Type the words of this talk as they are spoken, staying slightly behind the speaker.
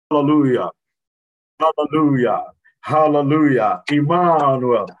Hallelujah. Hallelujah. Hallelujah.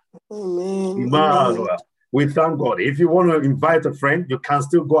 Emmanuel. Amen. Emmanuel. Amen. We thank God. If you want to invite a friend, you can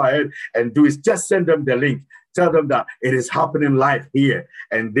still go ahead and do it. Just send them the link. Tell them that it is happening live here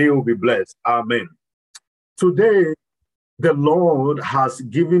and they will be blessed. Amen. Today, the Lord has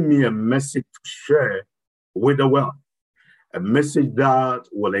given me a message to share with the world. A message that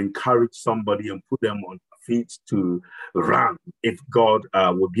will encourage somebody and put them on feet to run if God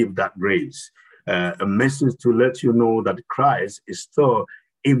will give that grace. A message to let you know that Christ is still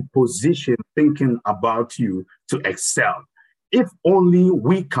in position thinking about you to excel. If only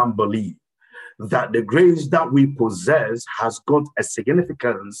we can believe that the grace that we possess has got a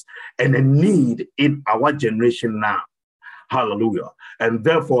significance and a need in our generation now. Hallelujah. And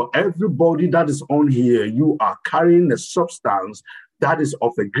therefore, everybody that is on here, you are carrying a substance that is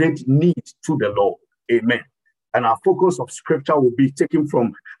of a great need to the Lord. Amen. And our focus of scripture will be taken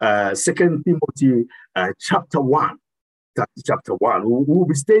from 2 Timothy chapter 1. Chapter 1. We'll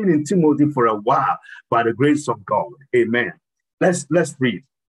be staying in Timothy for a while by the grace of God. Amen. Let's read.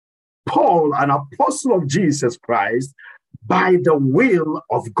 Paul, an apostle of Jesus Christ, by the will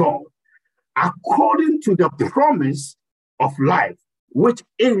of God, according to the promise of life, which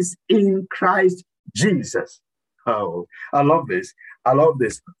is in Christ Jesus. Oh, I love this. I love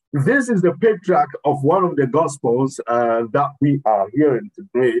this. This is the patriarch of one of the gospels that we are hearing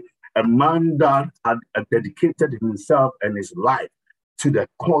today, a man that had dedicated himself and his life to the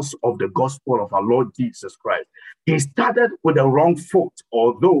cause of the gospel of our Lord Jesus Christ. He started with a wrong foot,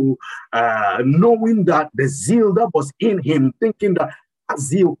 although knowing that the zeal that was in him, thinking that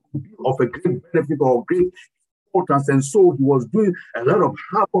zeal could be of a great benefit or great importance, and so he was doing a lot of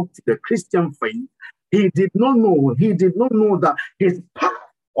havoc to the Christian faith. He did not know that his path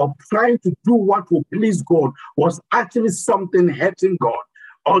of trying to do what would please God was actually something hurting God,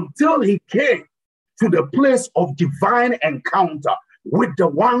 until he came to the place of divine encounter with the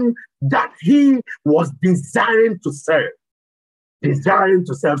one that he was desiring to serve.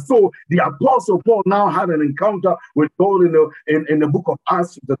 So the apostle Paul now had an encounter with God in the book of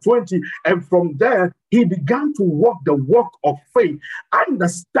Acts, the 20, and from there he began to walk the walk of faith,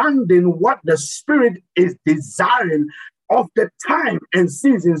 understanding what the Spirit is desiring of the time and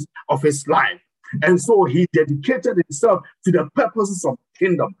seasons of his life. And so he dedicated himself to the purposes of the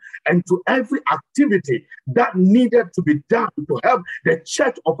kingdom and to every activity that needed to be done to help the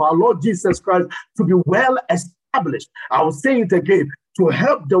church of our Lord Jesus Christ to be well established. I will say it again, to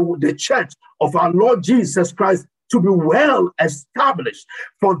help the church of our Lord Jesus Christ to be well established.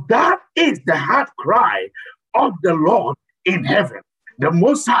 For that is the heart cry of the Lord in heaven. The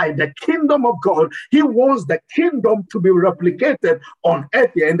Most High, the kingdom of God, he wants the kingdom to be replicated on earth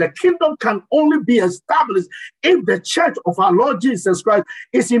here. And the kingdom can only be established if the church of our Lord Jesus Christ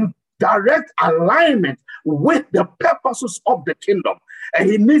is in direct alignment with the purposes of the kingdom. And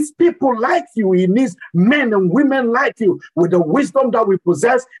he needs people like you. He needs men and women like you with the wisdom that we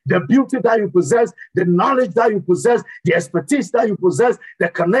possess, the beauty that you possess, the knowledge that you possess, the expertise that you possess, the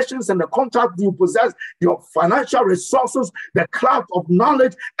connections and the contacts you possess, your financial resources, the cloud of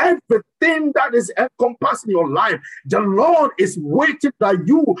knowledge, everything that is encompassing your life. The Lord is waiting that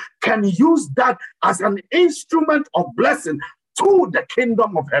you can use that as an instrument of blessing to the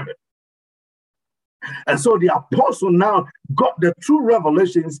kingdom of heaven. And so the apostle now got the true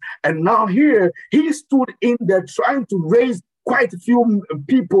revelations, and now here he stood in there trying to raise quite a few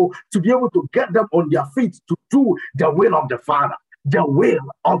people to be able to get them on their feet to do the will of the Father. The will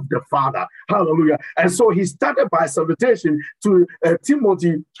of the Father. Hallelujah. And so he started by salutation to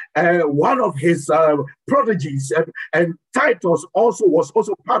Timothy, one of his prodigies, and Titus was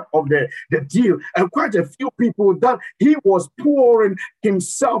also part of the deal, and quite a few people that he was pouring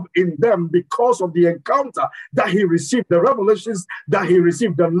himself in them because of the encounter that he received, the revelations that he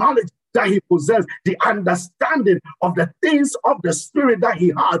received, the knowledge that he possessed, the understanding of the things of the Spirit that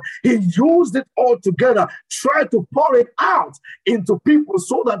he had. He used it all together, tried to pour it out into people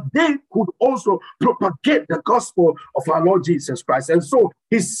so that they could also propagate the gospel of our Lord Jesus Christ. And so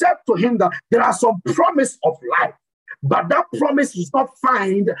he said to him that there are some promise of life, but that promise is not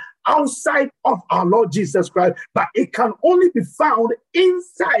found outside of our Lord Jesus Christ, but it can only be found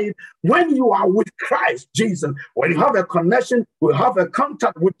inside when you are with Christ Jesus. When you have a connection, we have a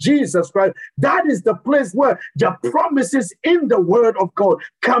contact with Jesus Christ. That is the place where the promises in the word of God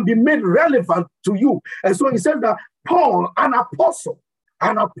can be made relevant to you. And so he said that Paul, an apostle,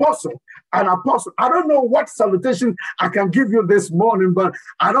 an apostle, an apostle. I don't know what salutation I can give you this morning, but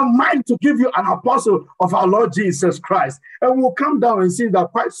I don't mind to give you an apostle of our Lord Jesus Christ. And we'll come down and see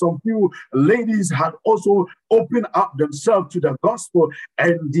that quite some few ladies had also opened up themselves to the gospel,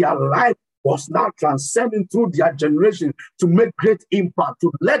 and their life was now transcending through their generation to make great impact,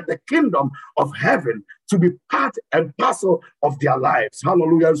 to let the kingdom of heaven to be part and parcel of their lives.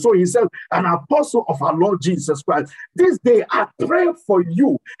 Hallelujah. And so he said, an apostle of our Lord Jesus Christ. This day I pray for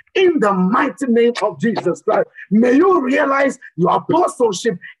you in the mighty name of Jesus Christ. May you realize your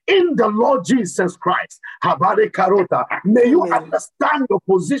apostleship in the Lord Jesus Christ. Habare Karota. May you understand your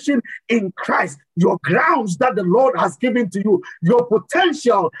position in Christ, your grounds that the Lord has given to you, your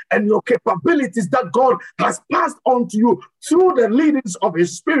potential and your capabilities that God has passed on to you through the leadings of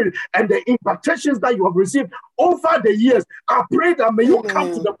his spirit and the impartations that you have received over the years. I pray that may you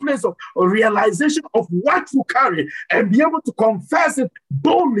come to the place of realization of what you carry and be able to confess it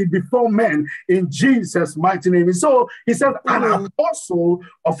boldly before men in Jesus' mighty name. And so he said, an apostle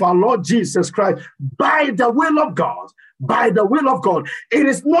of our Lord Jesus Christ by the will of God. By the will of God. It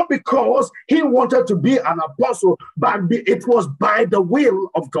is not because he wanted to be an apostle, but it was by the will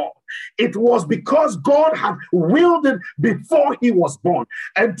of God. It was because God had willed it before he was born.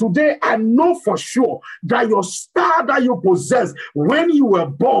 And today I know for sure that your star that you possess when you were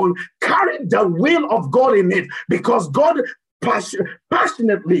born carried the will of God in it, because God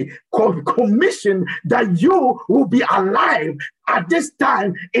passionately commissioned that you will be alive at this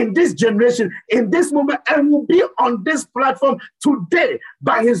time, in this generation, in this moment, and will be on this platform today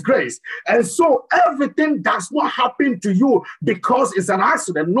by his grace. And so everything does not happen to you because it's an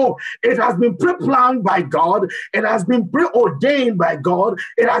accident. No, it has been pre-planned by God. It has been preordained by God.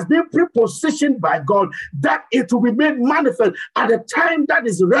 It has been pre-positioned by God that it will be made manifest at a time that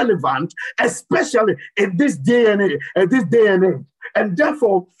is relevant, especially in this day and age. And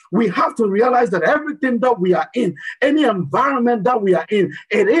therefore, we have to realize that everything that we are in, any environment that we are in,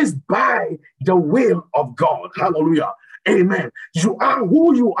 it is by the will of God. Hallelujah. Amen. You are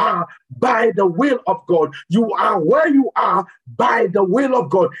who you are by the will of God. You are where you are by the will of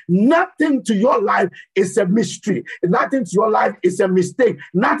God. Nothing to your life is a mystery. Nothing to your life is a mistake.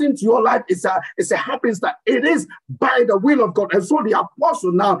 Nothing to your life is a happenstance. It is by the will of God. And so the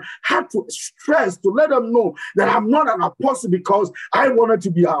apostle now had to stress to let them know that I'm not an apostle because I wanted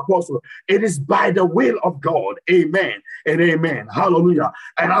to be an apostle. It is by the will of God. Amen and amen. Hallelujah.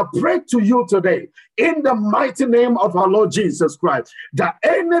 And I pray to you today in the mighty name of our Lord Jesus Christ, that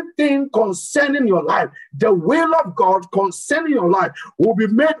anything concerning your life, the will of God concerning your life will be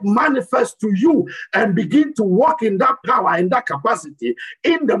made manifest to you and begin to walk in that power, in that capacity,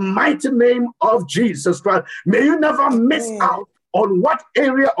 in the mighty name of Jesus Christ. May you never miss out on what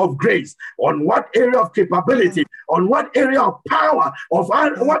area of grace, on what area of capability, on what area of power, of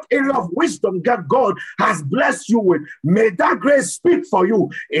what area of wisdom that God has blessed you with. May that grace speak for you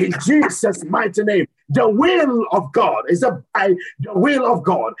in Jesus' mighty name. The will of God is by the will of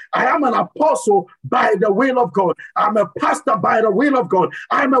God. I am an apostle by the will of God. I'm a pastor by the will of God.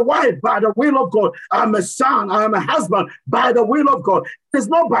 I'm a wife by the will of God. I'm a son. I'm a husband by the will of God. It's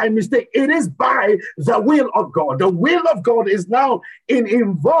not by mistake. It is by the will of God. The will of God is now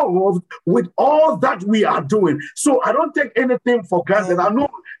involved with all that we are doing. So I don't take anything for granted. I know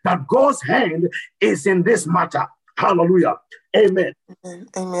that God's hand is in this matter. Hallelujah. Amen.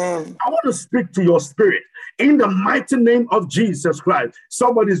 Amen. I want to speak to your spirit in the mighty name of Jesus Christ.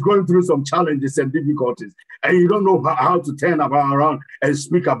 Somebody's going through some challenges and difficulties, and you don't know how to turn around and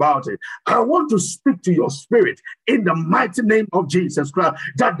speak about it. I want to speak to your spirit in the mighty name of Jesus Christ,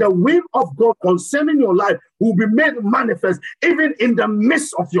 that the will of God concerning your life will be made manifest even in the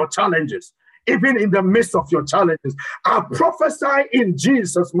midst of your challenges. Even in the midst of your challenges, I prophesy in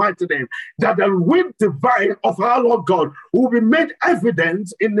Jesus' mighty name that the will divine of our Lord God will be made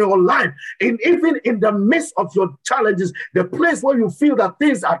evident in your life, even in the midst of your challenges, the place where you feel that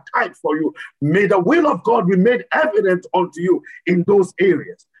things are tight for you. May the will of God be made evident unto you in those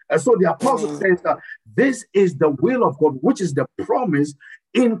areas. And so the apostle says that this is the will of God, which is the promise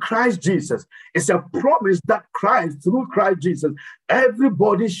in Christ Jesus. It's a promise that through Christ Jesus,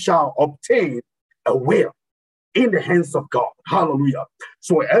 everybody shall obtain a will in the hands of God. Hallelujah.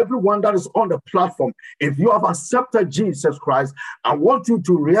 So everyone that is on the platform, if you have accepted Jesus Christ, I want you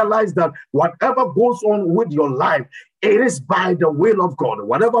to realize that whatever goes on with your life, it is by the will of God.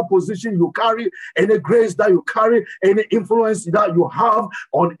 Whatever position you carry, any grace that you carry, any influence that you have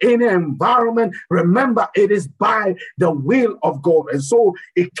on any environment, remember, it is by the will of God. And so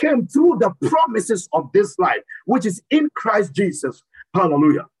it came through the promises of this life, which is in Christ Jesus.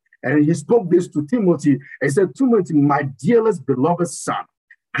 Hallelujah. And he spoke this to Timothy. He said, Timothy, my dearest beloved son,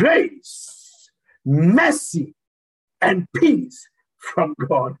 grace, mercy, and peace from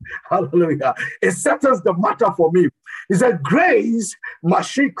God. Hallelujah. It settles the matter for me. He said, grace,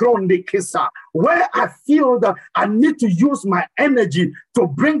 kisa, where I feel that I need to use my energy to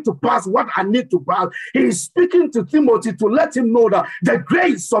bring to pass what I need to pass. He is speaking to Timothy to let him know that the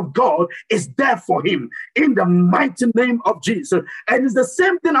grace of God is there for him in the mighty name of Jesus. And it's the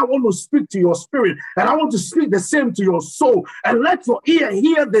same thing I want to speak to your spirit, and I want to speak the same to your soul. And let your ear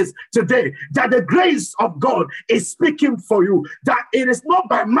hear this today, that the grace of God is speaking for you, that it is not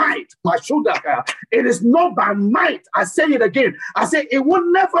by might, my shoulder, it is not by might. I say it again. I say it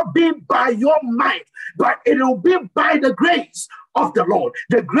will never be by your might, but it will be by the grace of the Lord.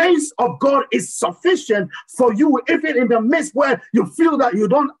 The grace of God is sufficient for you, even in the midst where you feel that you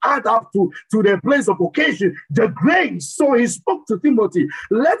don't add up to the place of occasion. The grace. So he spoke to Timothy,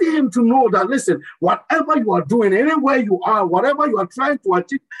 letting him to know that, listen, whatever you are doing, anywhere you are, whatever you are trying to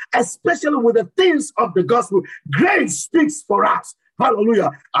achieve, especially with the things of the gospel, grace speaks for us. Hallelujah.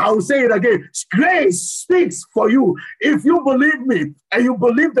 I will say it again. Grace speaks for you. If you believe me and you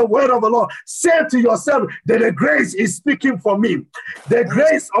believe the word of the Lord, say to yourself that the grace is speaking for me. The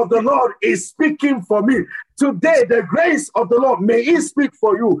grace of the Lord is speaking for me. Today, the grace of the Lord, may it speak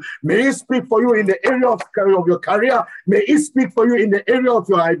for you. May it speak for you in the area of your career. May it speak for you in the area of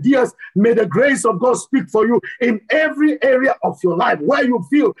your ideas. May the grace of God speak for you in every area of your life where you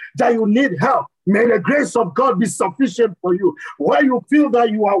feel that you need help. May the grace of God be sufficient for you. Where you feel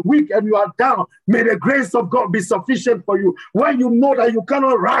that you are weak and you are down, may the grace of God be sufficient for you. Where you know that you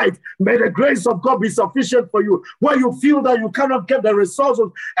cannot write, may the grace of God be sufficient for you. Where you feel that you cannot get the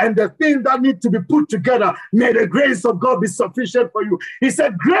resources and the things that need to be put together, may the grace of God be sufficient for you. He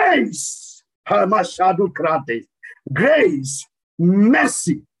said, grace, grace,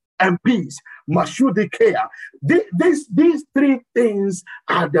 mercy, and peace. Mashudikea. These three things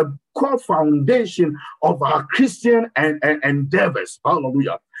are the core foundation of our Christian endeavors.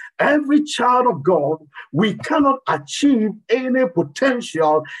 Hallelujah. Every child of God, we cannot achieve any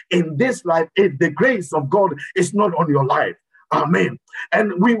potential in this life if the grace of God is not on your life. Amen.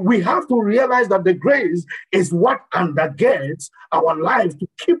 And we have to realize that the grace is what undergirds our lives to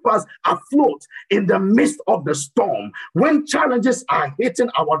keep us afloat in the midst of the storm. When challenges are hitting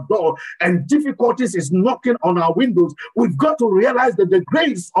our door and difficulties is knocking on our windows, we've got to realize that the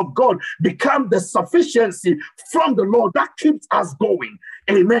grace of God becomes the sufficiency from the Lord that keeps us going.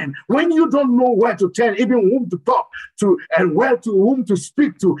 Amen. When you don't know where to turn, even whom to talk to and whom to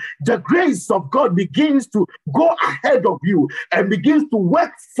speak to, the grace of God begins to go ahead of you and begins to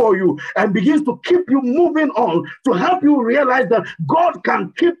work for you and begins to keep you moving on, to help you realize that God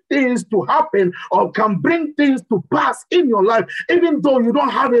can keep things to happen or can bring things to pass in your life, even though you don't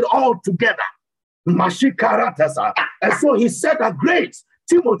have it all together. And so he said that grace,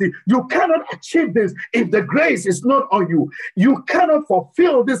 Timothy, you cannot achieve this if the grace is not on you. You cannot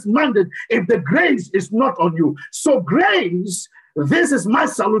fulfill this mandate if the grace is not on you. So grace, this is my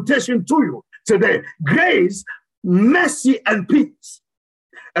salutation to you today. Grace, mercy, and peace.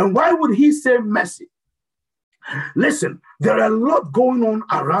 And why would he say mercy? Listen, there are a lot going on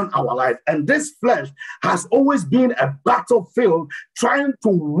around our life, and this flesh has always been a battlefield trying to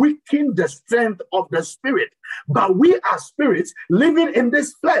weaken the strength of the spirit. But we are spirits living in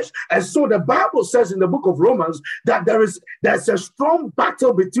this flesh. And so the Bible says in the book of Romans that there's a strong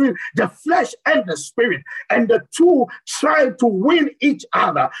battle between the flesh and the spirit, and the two try to win each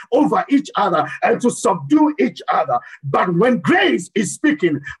other over each other and to subdue each other. But when grace is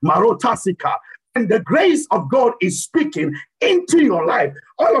speaking, Marotasika, and the grace of God is speaking into your life,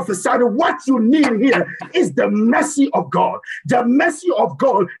 all of a sudden what you need here is the mercy of God. The mercy of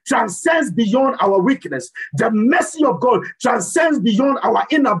God transcends beyond our weakness. The mercy of God transcends beyond our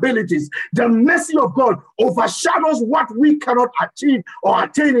inabilities. The mercy of God overshadows what we cannot achieve or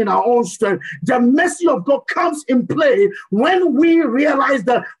attain in our own strength. The mercy of God comes in play when we realize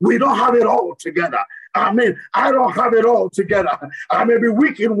that we don't have it all together. I mean, I don't have it all together. I may be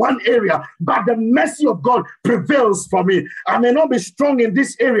weak in one area, but the mercy of God prevails for me. I may not be strong in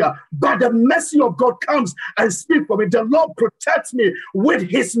this area, but the mercy of God comes and speaks for me. The Lord protects me with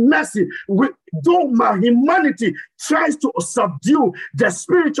his mercy. Though my humanity tries to subdue the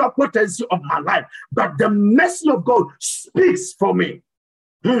spiritual potency of my life, but the mercy of God speaks for me.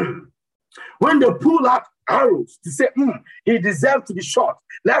 When they pull out arrows to say, he deserves to be shot,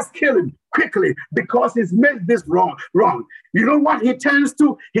 let's kill him quickly because he's made this wrong. You know what he turns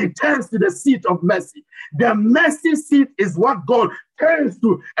to? He turns to the seat of mercy. The mercy seat is what God turns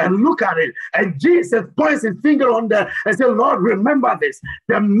to and look at it. And Jesus points his finger on there and says, Lord, remember this.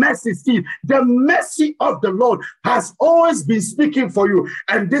 The mercy seat, the mercy of the Lord has always been speaking for you.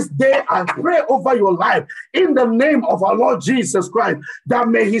 And this day I pray over your life in the name of our Lord Jesus Christ, that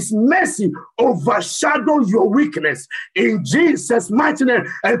may his mercy overshadow your weakness in Jesus' mighty name,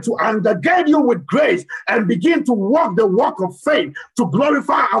 and to undergird you with grace and begin to walk the walk of faith to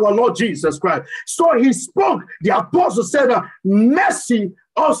glorify our Lord Jesus Christ. So he spoke, the apostle said that mercy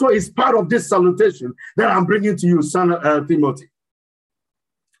also is part of this salutation that I'm bringing to you, son Timothy.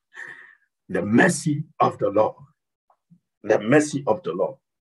 The mercy of the Lord. The mercy of the Lord.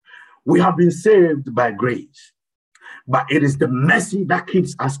 We have been saved by grace, but it is the mercy that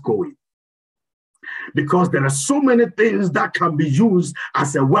keeps us going. Because there are so many things that can be used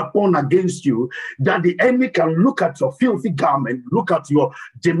as a weapon against you, that the enemy can look at your filthy garment, look at your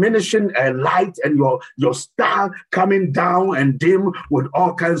diminishing light and your star coming down and dim with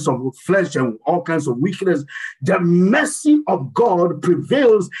all kinds of flesh and all kinds of weakness. The mercy of God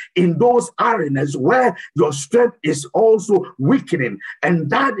prevails in those arenas where your strength is also weakening. And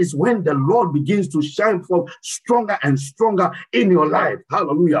that is when the Lord begins to shine forth stronger and stronger in your life.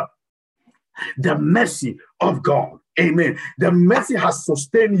 Hallelujah. The mercy of God. Amen. The mercy has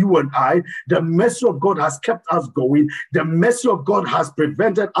sustained you and I. The mercy of God has kept us going. The mercy of God has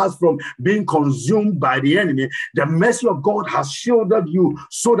prevented us from being consumed by the enemy. The mercy of God has shielded you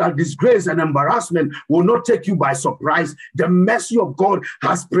so that disgrace and embarrassment will not take you by surprise. The mercy of God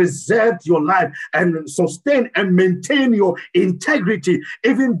has preserved your life and sustained and maintained your integrity.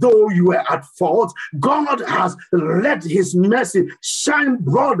 Even though you were at fault, God has let his mercy shine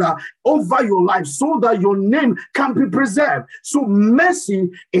broader over your life so that your name can be preserved. So mercy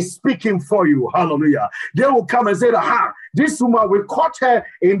is speaking for you. Hallelujah. They will come and say, aha, this woman, we caught her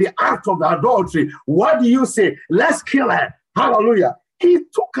in the act of adultery. What do you say? Let's kill her. Hallelujah. He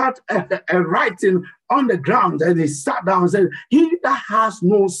took out a writing on the ground and he sat down and said, he that has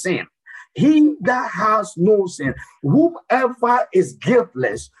no sin, he that has no sin, whoever is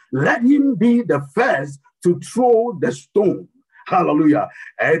guiltless, let him be the first to throw the stone. Hallelujah.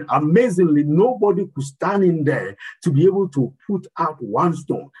 And amazingly, nobody could stand in there to be able to put out one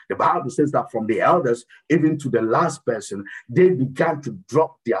stone. The Bible says that from the elders, even to the last person, they began to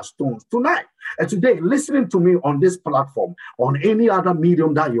drop their stones. Tonight and today, listening to me on this platform, on any other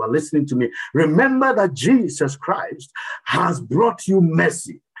medium that you are listening to me, remember that Jesus Christ has brought you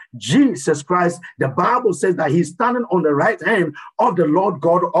mercy. Jesus Christ, the Bible says that he's standing on the right hand of the Lord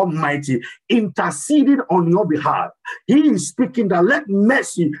God Almighty, interceding on your behalf. He is speaking that let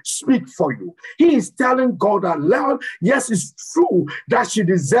mercy speak for you. He is telling God that, Lord, yes, it's true that she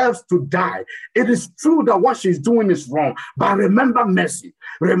deserves to die. It is true that what she's doing is wrong, but remember mercy.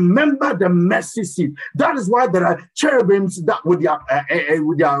 Remember the mercy seat. That is why there are cherubims that with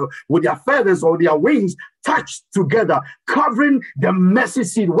their feathers or their wings touched together, covering the mercy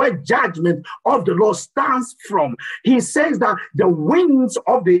seat where judgment of the Lord stands from. He says that the wings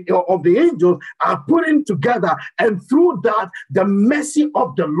of the angels are putting together, and through that, the mercy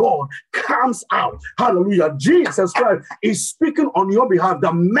of the Lord comes out. Hallelujah. Jesus Christ is speaking on your behalf.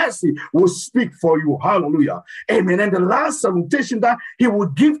 The mercy will speak for you. Hallelujah. Amen. And the last salutation that he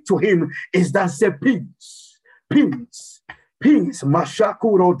would give to him is that say peace. Peace. Peace,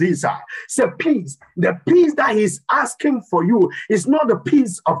 Mashakuro Disa. Say peace. The peace that he's asking for you is not the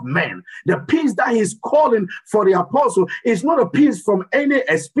peace of men. The peace that he's calling for the apostle is not a peace from any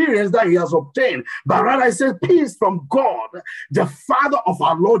experience that he has obtained, but rather it says peace from God, the Father of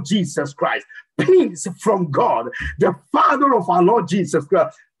our Lord Jesus Christ. Peace from God, the Father of our Lord Jesus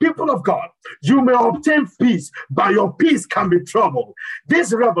Christ. People of God, you may obtain peace, but your peace can be troubled.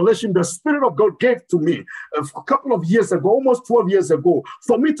 This revelation, the Spirit of God gave to me a couple of years ago, almost 12 years ago,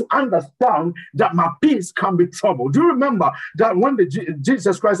 for me to understand that my peace can be troubled. Do you remember that when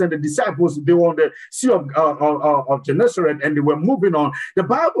Jesus Christ and the disciples, they were on the Sea of Gennesaret and they were moving on, the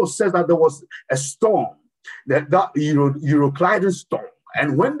Bible says that there was a storm, that Euroclydon storm.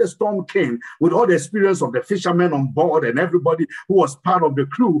 And when the storm came, with all the experience of the fishermen on board and everybody who was part of the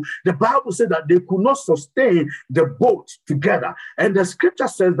crew, the Bible said that they could not sustain the boat together. And the scripture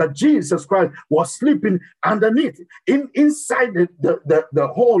says that Jesus Christ was sleeping underneath, inside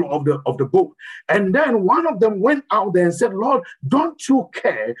the hole of the boat. And then one of them went out there and said, Lord, don't you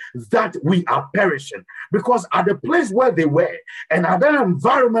care that we are perishing? Because at the place where they were and at that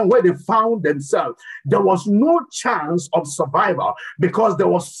environment where they found themselves, there was no chance of survival, because because there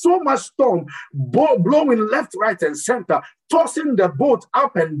was so much storm blowing left, right, and center, tossing the boat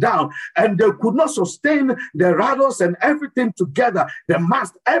up and down, and they could not sustain the rudder's and everything together. The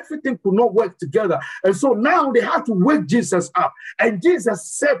mast, everything could not work together. And so now they had to wake Jesus up. And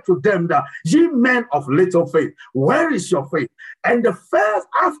Jesus said to them that, ye men of little faith, where is your faith? And the first,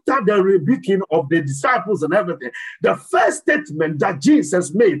 after the rebuking of the disciples and everything, the first statement that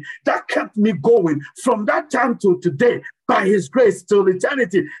Jesus made that kept me going from that time to today, by his grace till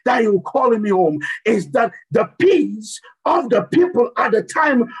eternity, that he will call me home, is that the peace of the people at the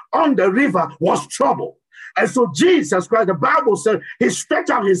time on the river was trouble. And so Jesus Christ, the Bible said, he stretched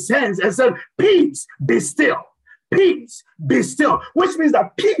out his hands and said, peace, be still. Peace, be still. Which means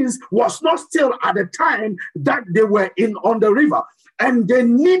that peace was not still at the time that they were on the river. And they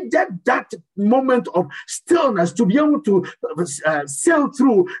needed that moment of stillness to be able to sail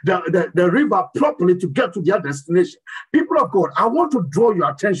through the river properly to get to their destination. People of God, I want to draw your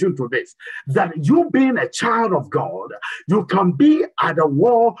attention to this, that you being a child of God, you can be at a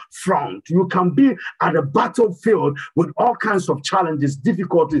war front, you can be at a battlefield with all kinds of challenges,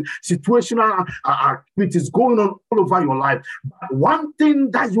 difficulties, situational activities going on all over your life. But one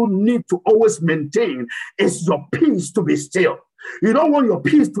thing that you need to always maintain is your peace to be still. You don't want your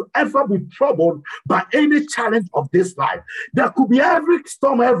peace to ever be troubled by any challenge of this life. There could be every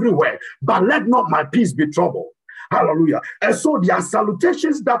storm everywhere, but let not my peace be troubled. Hallelujah. And so the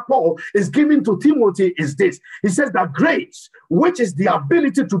salutations that Paul is giving to Timothy is this. He says that grace, which is the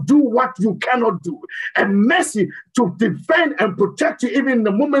ability to do what you cannot do, and mercy to defend and protect you even in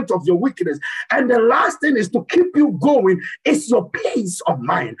the moment of your weakness. And the last thing is to keep you going is your peace of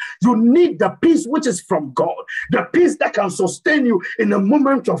mind. You need the peace which is from God, the peace that can sustain you in the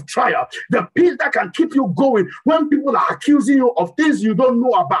moment of trial, the peace that can keep you going when people are accusing you of things you don't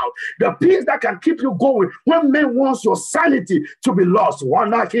know about, the peace that can keep you going when men wants your sanity to be lost.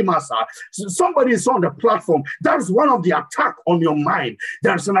 Somebody is on the platform. That is one of the attacks on your mind.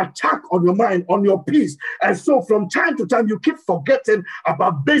 There's an attack on your mind, on your peace. And so from time to time, you keep forgetting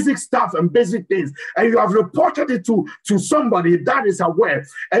about basic stuff and basic things. And you have reported it to somebody that is aware.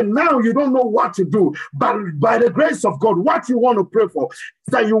 And now you don't know what to do. But by the grace of God, what you want to pray for is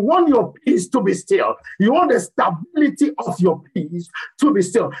that you want your peace to be still. You want the stability of your peace to be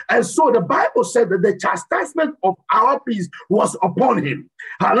still. And so the Bible said that the chastisement of our peace was upon him.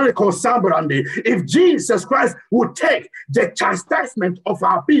 If Jesus Christ would take the chastisement of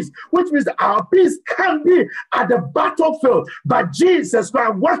our peace, which means that our peace can be at the battlefield, but Jesus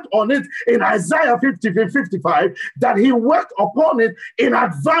Christ worked on it in Isaiah 55, that he worked upon it in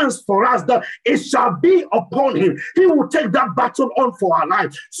advance for us, that it shall be upon him. He will take that battle on for our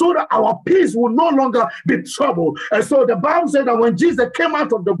life so that our peace will no longer be troubled. And so the Bible said that when Jesus came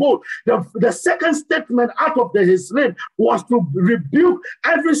out of the boat, the second statement out of his lips was to rebuke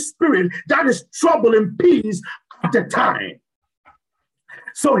every spirit that is troubling peace at the time.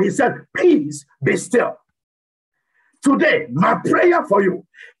 So he said, peace, be still. Today, my prayer for you,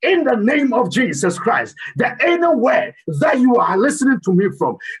 in the name of Jesus Christ, that anywhere that you are listening to me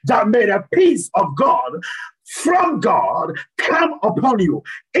from, that may the peace of God from God come upon you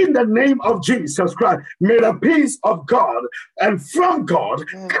in the name of Jesus Christ. May the peace of God and from God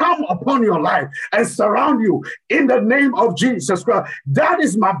come upon your life and surround you in the name of Jesus Christ. That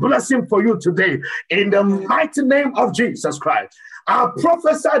is my blessing for you today in the mighty name of Jesus Christ. I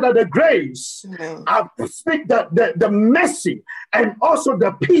prophesy that the grace, I speak that the mercy and also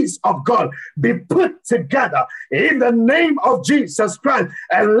the peace of God be put together in the name of Jesus Christ,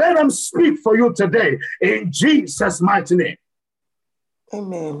 and let them speak for you today in Jesus' mighty name.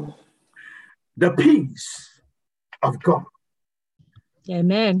 Amen. The peace of God.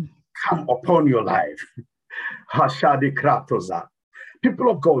 Amen. Come upon your life. Hashadi kratoza.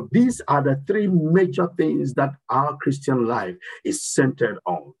 People of God, these are the three major things that our Christian life is centered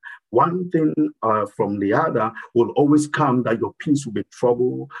on. One thing from the other will always come, that your peace will be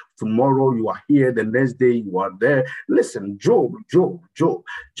troubled. Tomorrow you are here, the next day you are there. Listen, Job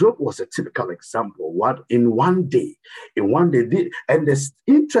was a typical example. In one day, and the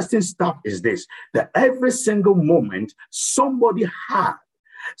interesting stuff is this, that every single moment somebody had,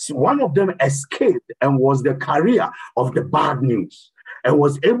 so one of them escaped and was the carrier of the bad news, and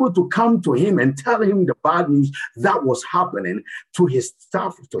was able to come to him and tell him the bad news that was happening to his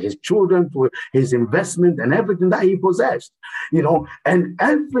staff, to his children, to his investment and everything that he possessed, and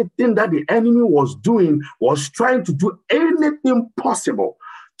everything that the enemy was doing was trying to do anything possible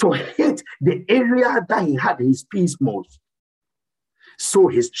to hit the area that he had his peace most. So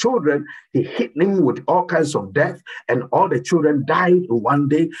his children, he hit them with all kinds of death, and all the children died in one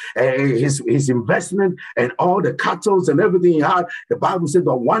day. His investment and all the cattle and everything he had, the Bible said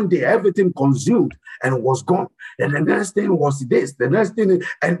that one day everything consumed and was gone. And the next thing was this, the next thing,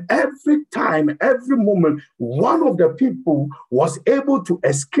 and every time, every moment, one of the people was able to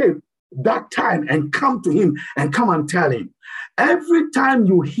escape that time and come to him and come and tell him. Every time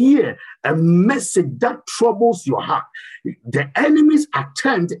you hear a message that troubles your heart, the enemy's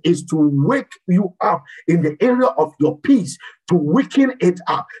attempt is to wake you up in the area of your peace, to weaken it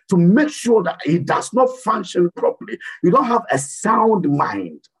up, to make sure that it does not function properly. You don't have a sound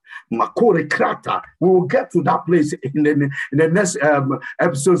mind. Makore Krata. We will get to that place in the next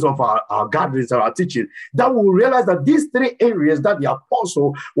episodes of our gatherings, our teaching, that we will realize that these three areas that the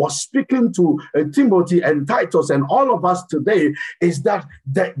apostle was speaking to Timothy and Titus and all of us today is that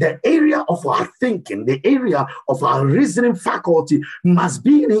the area of our thinking, the area of our reasoning faculty must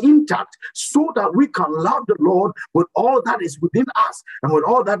be intact so that we can love the Lord with all that is within us and with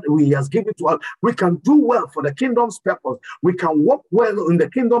all that He has given to us. We can do well for the kingdom's purpose. We can work well in the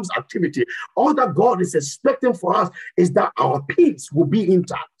kingdom's activity. All that God is expecting for us is that our peace will be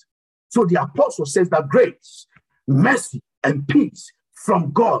intact. So the apostle says that grace, mercy, and peace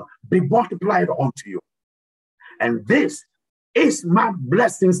from God be multiplied unto you. And this is my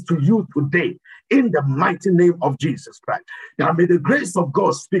blessings to you today in the mighty name of Jesus Christ. Now may the grace of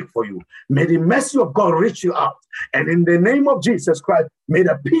God speak for you. May the mercy of God reach you out. And in the name of Jesus Christ, may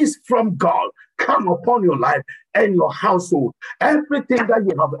the peace from God come upon your life and your household. Everything that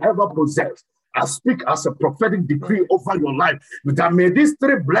you have ever possessed, I speak as a prophetic decree over your life that may these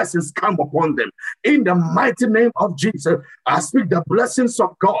three blessings come upon them. In the mighty name of Jesus, I speak the blessings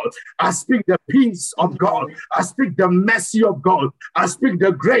of God. I speak the peace of God. I speak the mercy of God. I speak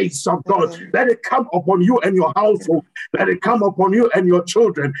the grace of God. Let it come upon you and your household. Let it come upon you and your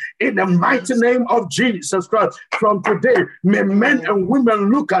children. In the mighty name of Jesus Christ, from today, may men and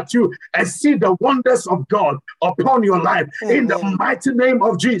women look at you and see the wonders of God upon your life. In the mighty name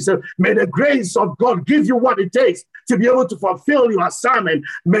of Jesus, may the grace of God give you what it takes to be able to fulfill your assignment.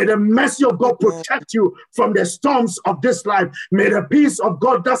 May the mercy of God protect you from the storms of this life. May the peace of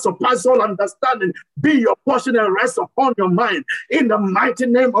God that surpasses all understanding be your portion and rest upon your mind. In the mighty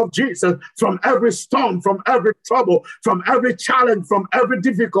name of Jesus, from every storm, from every trouble, from every challenge, from every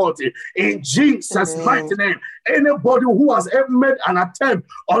difficulty, in Jesus' mighty name. Anybody who has ever made an attempt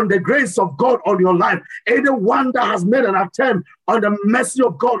on the grace of God on your life, anyone that has made an attempt on the mercy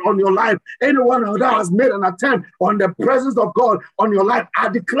of God on your life, anyone that has made an attempt on the presence of God on your life, I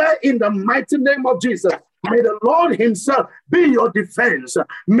declare in the mighty name of Jesus, may the Lord himself be your defense.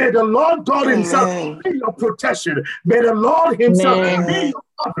 May the Lord God himself be your protection. May the Lord himself be your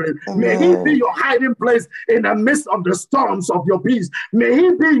covering. May he be your hiding place in the midst of the storms of your peace. May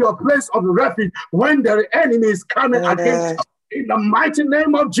he be your place of refuge when the enemy is coming against you. In the mighty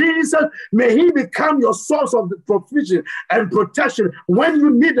name of Jesus, may he become your source of the provision and protection when you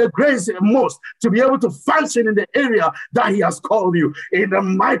need the grace most to be able to function in the area that he has called you. In the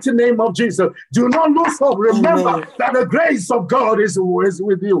mighty name of Jesus, do not lose hope. Remember that the grace of God is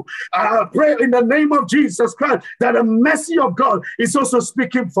with you. I pray in the name of Jesus Christ that the mercy of God is also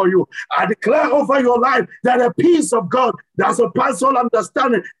speaking for you. I declare over your life that the peace of God that surpasses all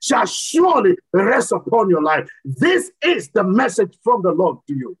understanding shall surely rest upon your life. This is the message from the Lord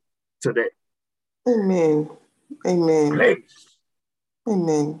to you today. Amen. Amen. Grace.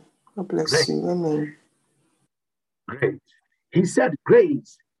 Amen. God bless Grace. you. Amen. Grace. He said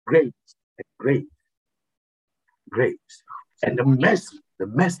grace, grace, and grace. Grace. And the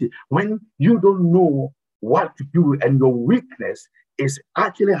mercy, when you don't know what to do and your weakness is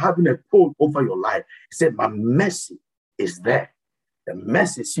actually having a hold over your life, he said, my mercy is there. The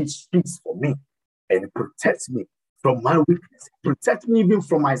mercy speaks for me and it protects me from my weakness. It protects me even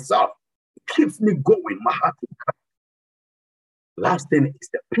from myself. It keeps me going. My heart will come. Last thing is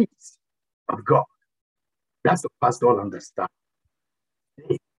the peace of God. That's the pastoral understanding.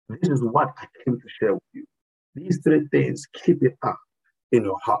 This is what I came to share with you. These three things, keep it up in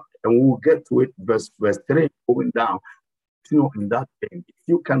your heart. And we'll get to it, verse 3, going down. In that thing. If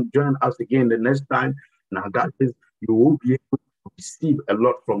you can join us again the next time, now that is, you will be able to receive a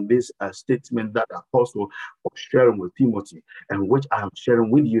lot from this statement that Apostle was sharing with Timothy, and which I am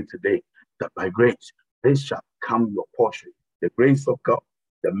sharing with you today, that by grace, this shall come your portion. The grace of God,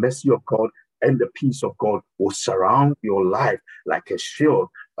 the mercy of God, and the peace of God will surround your life like a shield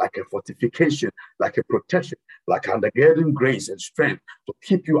like a fortification, like a protection, like undergirding grace and strength to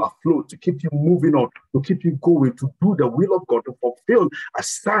keep you afloat, to keep you moving on, to keep you going, to do the will of God, to fulfill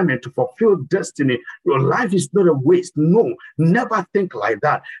assignment, to fulfill destiny. Your life is not a waste. No, never think like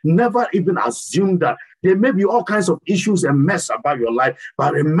that. Never even assume that. There may be all kinds of issues and mess about your life,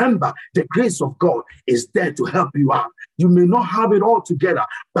 but remember, the grace of God is there to help you out. You may not have it all together,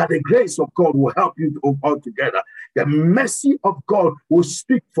 but the grace of God will help you all together. The mercy of God will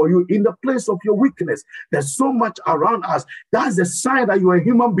speak for you in the place of your weakness. There's so much around us. That's a sign that you're a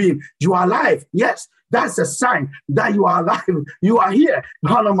human being. You are alive. Yes, that's a sign that you are alive. You are here.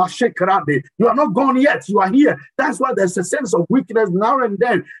 You are not gone yet. You are here. That's why there's a sense of weakness now and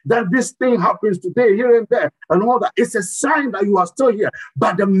then, that this thing happens today, here and there, and all that. It's a sign that you are still here.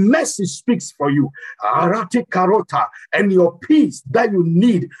 But the message speaks for you. Arati karota, and your peace that you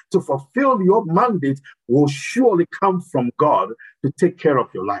need to fulfill your mandate will surely come from God to take care of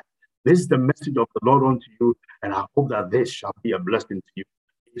your life. This is the message of the Lord unto you, and I hope that this shall be a blessing to you.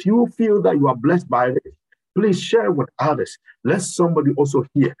 If you feel that you are blessed by this, please share with others. Let somebody also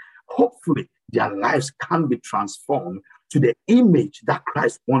hear. Hopefully, their lives can be transformed to the image that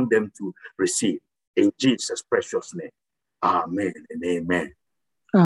Christ wants them to receive. In Jesus' precious name. Amen and amen.